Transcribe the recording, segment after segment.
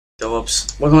Go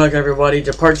Whoops. Welcome back, everybody,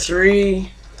 to part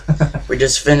 3. We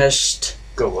just finished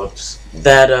Go Whoops.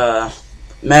 that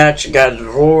match, got a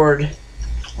reward,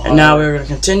 and now we're going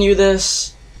to continue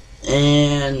this,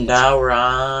 and now we're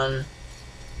on...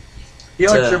 You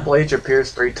know Triple H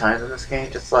appears 3 times in this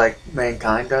game, just like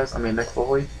Mankind does? I mean, Mick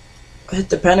Foley? Hit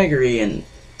the pedigree in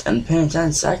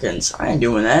 10 seconds. I ain't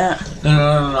doing that.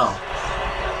 No,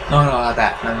 not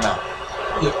that. No.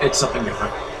 It's something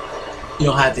different. You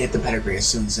don't have to hit the pedigree as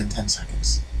soon as in 10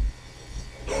 seconds.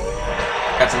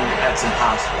 That's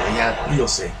impossible. You'll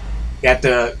see. You have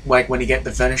to, like, when you get the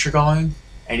finisher going,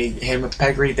 and you hit him with the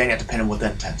pedigree, then you have to pin him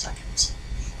within 10 seconds.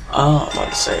 Oh, I'm about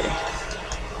to say.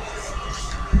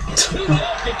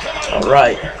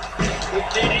 Alright.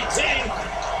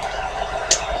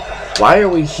 Why are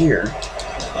we here?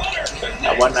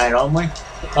 That one night only?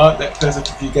 Because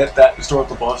if you get that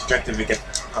historical boss objective, you get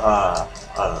a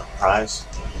prize.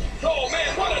 Oh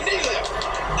man, what a knee lift!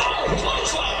 Oh,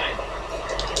 clothesline!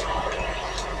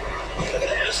 Look at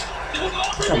this!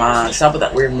 Come on, stop with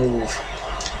that weird move.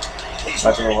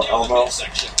 That's a little elbow.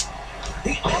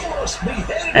 He almost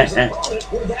beheaded his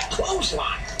opponent with that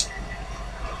clothesline.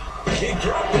 He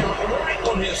dropped him right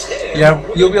on his head. Yeah,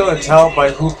 you'll be able to tell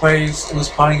by who's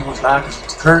punting and who's not,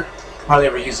 because Kurt hardly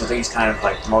ever uses these kind of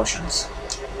like motions.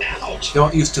 Ouch. You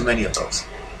don't use too many of those.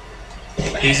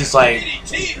 He's just like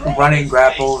running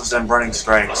grapples and running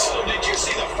strikes. Oh, did you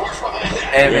see the force behind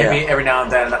that? And maybe every now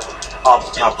and then off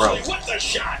the top rope. With the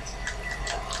shot.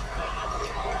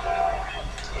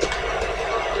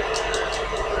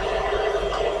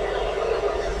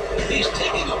 He's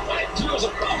taking a fight to his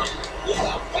opponent with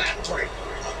a back break.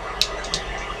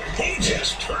 He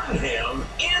just turned him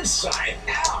inside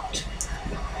out.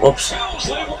 Whoops.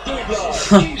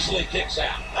 Easily kicks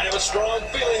out. I have a strong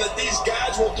feeling that these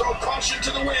guys will throw caution to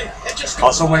the wind and just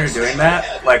Also, when you're doing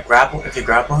that, like if you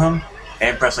grapple him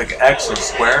and press like X or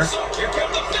square,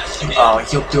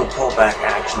 he'll do a pullback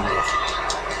action move.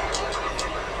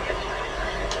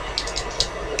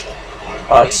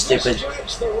 Oh, it's stupid. I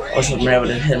wish I'd been able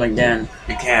to hit him again.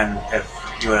 You can if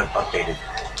you have updated.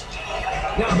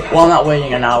 Well, I'm not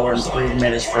waiting an hour and 3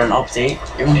 minutes for an update.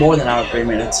 Even more than an hour and 3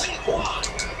 minutes.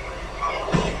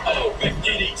 Oh, big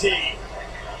DDT.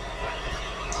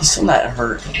 He's still not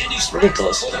hurt. It's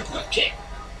ridiculous.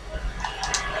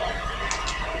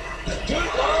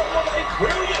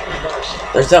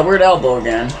 There's that weird elbow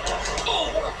again.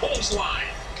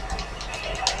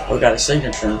 We got a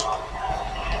signature.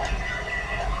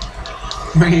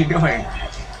 What are you doing?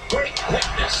 Great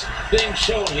quickness being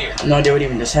shown here. I have no idea what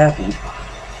even just happened.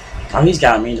 Oh, he's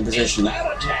got me in the position.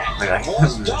 That attack Wait, I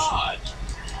was can dodged.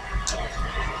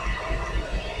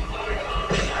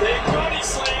 Big body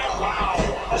slam. Wow.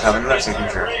 Let's have another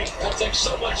signature. That takes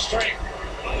so much strength.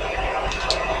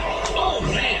 Oh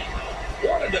man,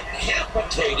 what a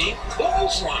decapitating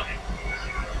clothesline.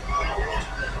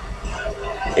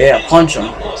 Yeah, punch him.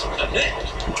 Almost connect.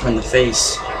 Punch him in the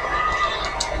face.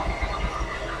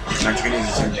 Aren't you gonna use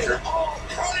a signature?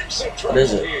 What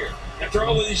is it? After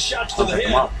all of these shots to I'll the pick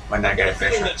him head, up when I get a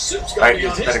feeling finisher. that Soup's got Alright, to be on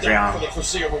use the his pedigree neck on for the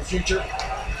foreseeable future. Ow,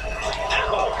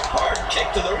 hard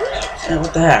kick to the ribs. Yeah,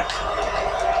 what the heck?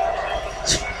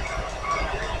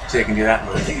 So you can do that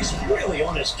move. He's really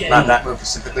on his game. Not that move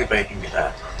specifically, but you can do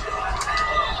that.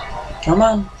 Come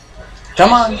on.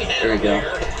 Come on. There we go.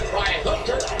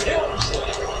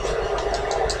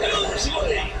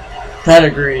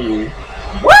 Pedigree.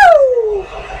 Woo!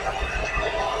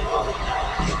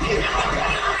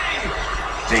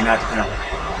 See, not to him.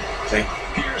 See?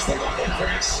 Here's the double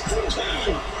press. 2,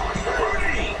 3.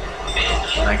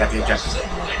 And I got the objective.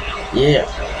 Yeah.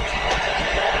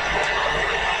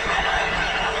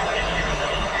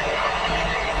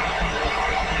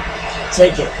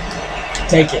 Take it.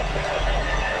 Take it.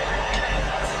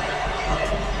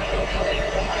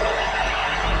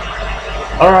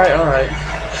 Alright.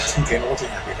 Okay, we'll be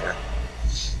happy there.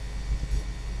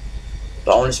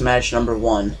 Bonus match number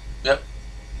 1. Yep.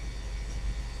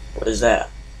 What is that?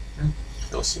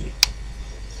 You'll see.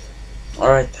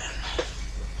 Alright then.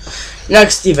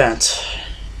 Next event.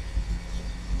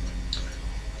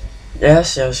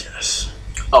 Yes.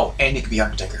 Oh, and you can be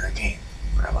Undertaker again.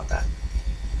 Forgot about that.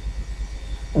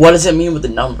 What does it mean with the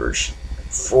numbers?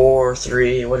 4,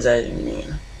 3, what does that even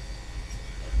mean?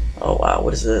 Oh wow,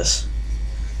 what is this?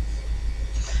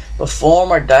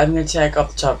 Perform our diving attack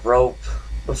up the top rope.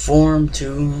 Perform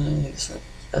 2.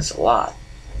 That's a lot.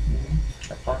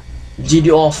 Did you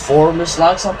do all 4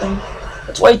 mislock something?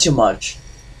 That's way too much.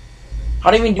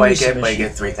 How do you even do this? But you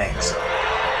get 3 things.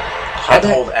 How Have to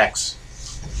hold X.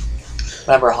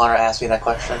 Remember Hunter asked me that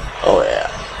question? Oh, yeah.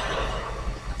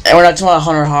 And we're not talking about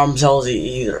Hunter Harm's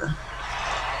either.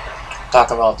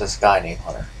 talk about this guy named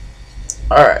Hunter.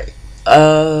 Alright.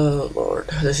 Lord.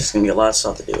 This is gonna be a lot of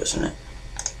stuff to do, isn't it?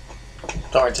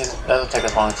 Don't worry, that'll take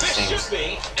as long as it This seems. should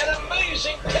be an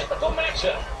amazing technical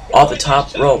matchup. Off the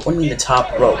top rope. What do you mean the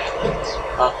top rope?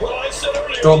 Well, I said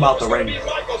earlier, Throw him out the ring.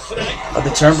 Of the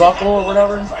turnbuckle or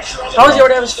whatever? How does he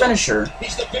already have his finisher?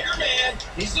 He's the bigger man,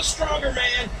 he's the stronger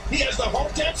man, he has the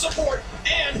hometown support,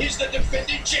 and he's the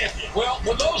defending champion. Well,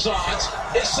 with those odds,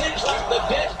 it seems like the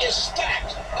deck is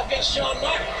stacked against Shawn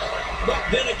Michaels. But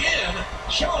then again,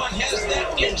 Shawn has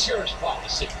that insurance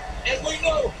policy, and we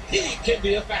know he can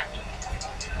be a factor.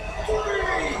 Oh,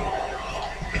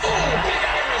 big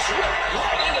Irish whip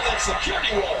right into that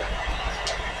security wall.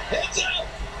 Heads up.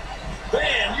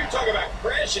 Man, you talk about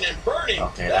crashing and burning.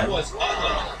 Okay, that then. was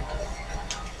ugly.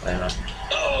 Wait a minute.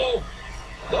 Oh,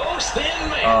 those thin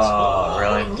mans. Oh,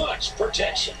 really? Much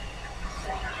protection.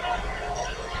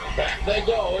 Back they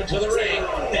go into the ring,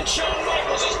 and Shawn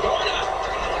Michaels is going up.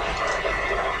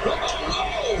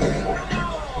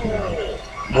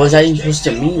 What was that even supposed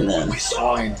to mean then?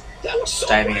 Falling, That was so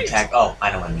diving great. attack. Oh,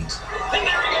 I know what it means. And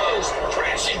there he goes,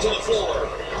 crashing to the floor.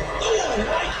 Oh,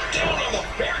 right down on the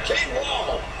barricade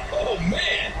wall. Oh,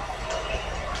 man.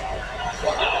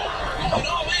 Wow. And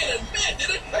oh, man, and man, did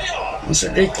it pay off. It's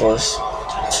ridiculous.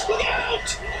 Look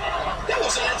out. That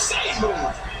was an insane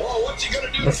move. Oh, what's he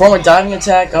going to do? Perform a diving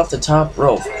attack off the top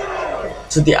rope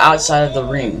to the outside of the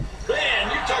ring. Man,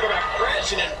 you talk about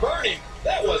crashing and burning.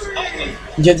 That was ugly.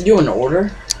 You have to do it in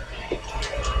order?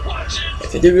 Watch it.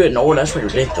 If you do it in order, that's pretty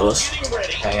ridiculous. Getting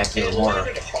ready. Yeah, you have to do it in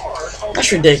order.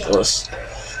 That's ridiculous. And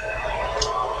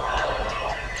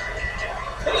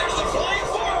there's the flying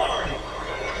forearm.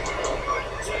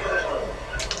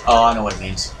 Oh, I know what it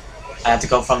means. I have to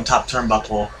go from top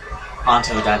turnbuckle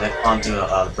onto the guy onto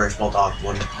the British Bulldog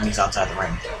when he's outside the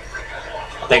ring.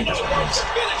 I think that's what it means.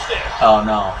 Finish this. Oh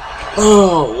no.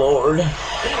 Oh, Lord. He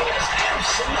has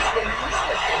absolutely no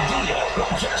idea who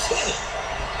just hit it.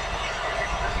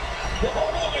 Oh,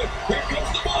 boy, here comes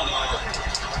the Bulldog.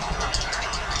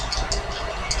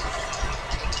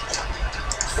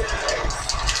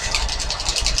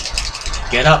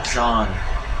 Get up, Sean.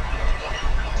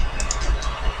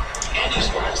 And he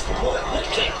strikes the bullet with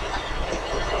kick.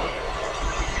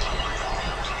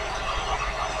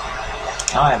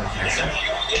 Now I have a finisher. There you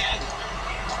go again.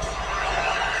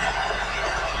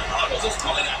 Michaels is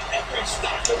pulling out every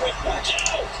stop to win. Watch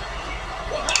out.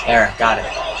 There, got it.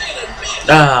 Oh, man, and man.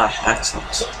 Ah,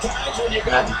 excellent. Sometimes when you I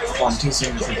got had to high perform risk, 2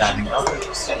 signature diving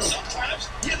upwards. and sometimes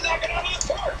you knock it out of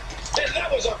the park. And that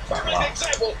was a perfect Wow.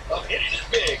 example of hitting it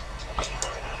big.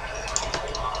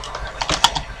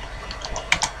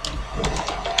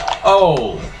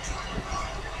 Oh!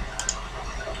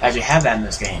 I actually have that in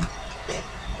this game.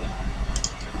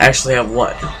 Actually have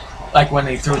what? Like when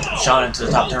they threw Sean into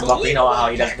the top turnbuckle, you know how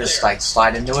he doesn't just like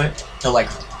slide into it? He'll like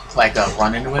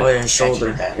run into it? Oh, yeah, I shoulder.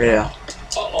 actually did that. Yeah.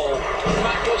 Uh-oh.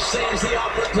 Michaels sees the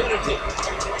opportunity.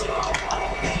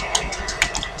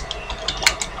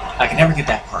 I can never get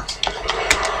that part.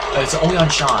 It's only on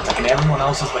Sean's. I can everyone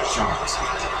else's but Sean's.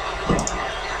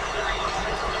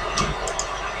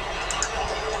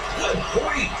 Good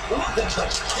grief. Look at the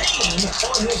pain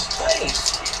on his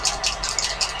face.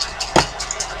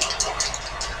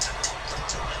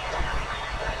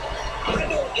 I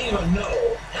don't even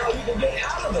know how he can get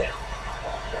out of there.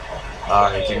 Oh,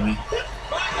 are you kidding me?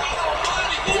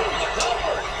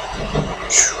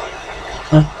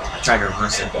 I tried to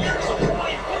reverse it.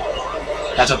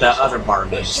 That's what that other bar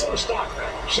The means.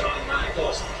 showstopper, Shawn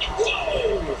Michaels.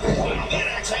 Whoa! Wow, that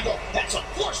axe angle, that's some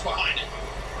force behind it.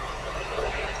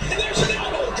 And there's an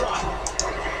elbow drop.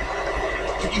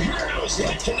 Can you hear how his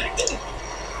head connected?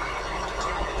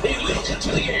 He leaps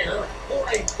into the air for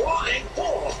a flying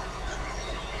forearm.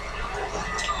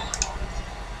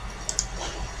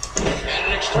 And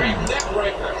an extreme neck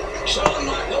breaker. Shawn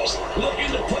Michaels looking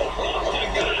to put, oh my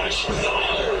gosh.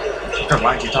 No, Girl,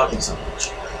 why aren't you talking so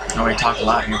much? I already talk a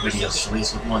lot in your videos, at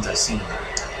least with the ones I've seen.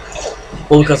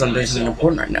 Well, because I'm doing something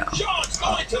important right now. Shawn's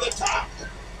going to the top.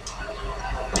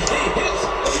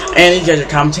 And these guys are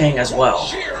commentating as well.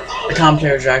 The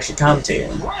commentators are actually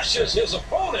commentating. Crushes his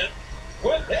opponent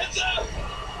with heads up.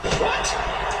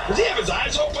 What? Does he have his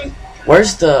eyes open?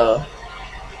 Where's the...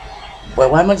 Wait,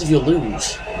 what happens if you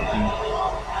lose? There's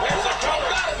a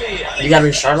cover. You gotta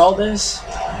restart all this?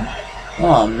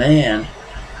 Oh, man.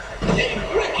 A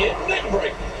wicked neck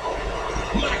breaker.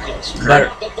 Michaels.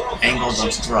 Better. Angle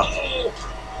goes through. Oh,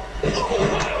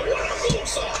 wow, what a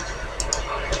moonsault.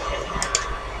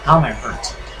 How am I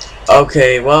hurt?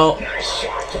 Okay, well, Nice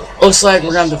shot to looks like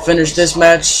we're gonna have to finish this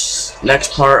match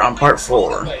next part on part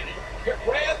 4.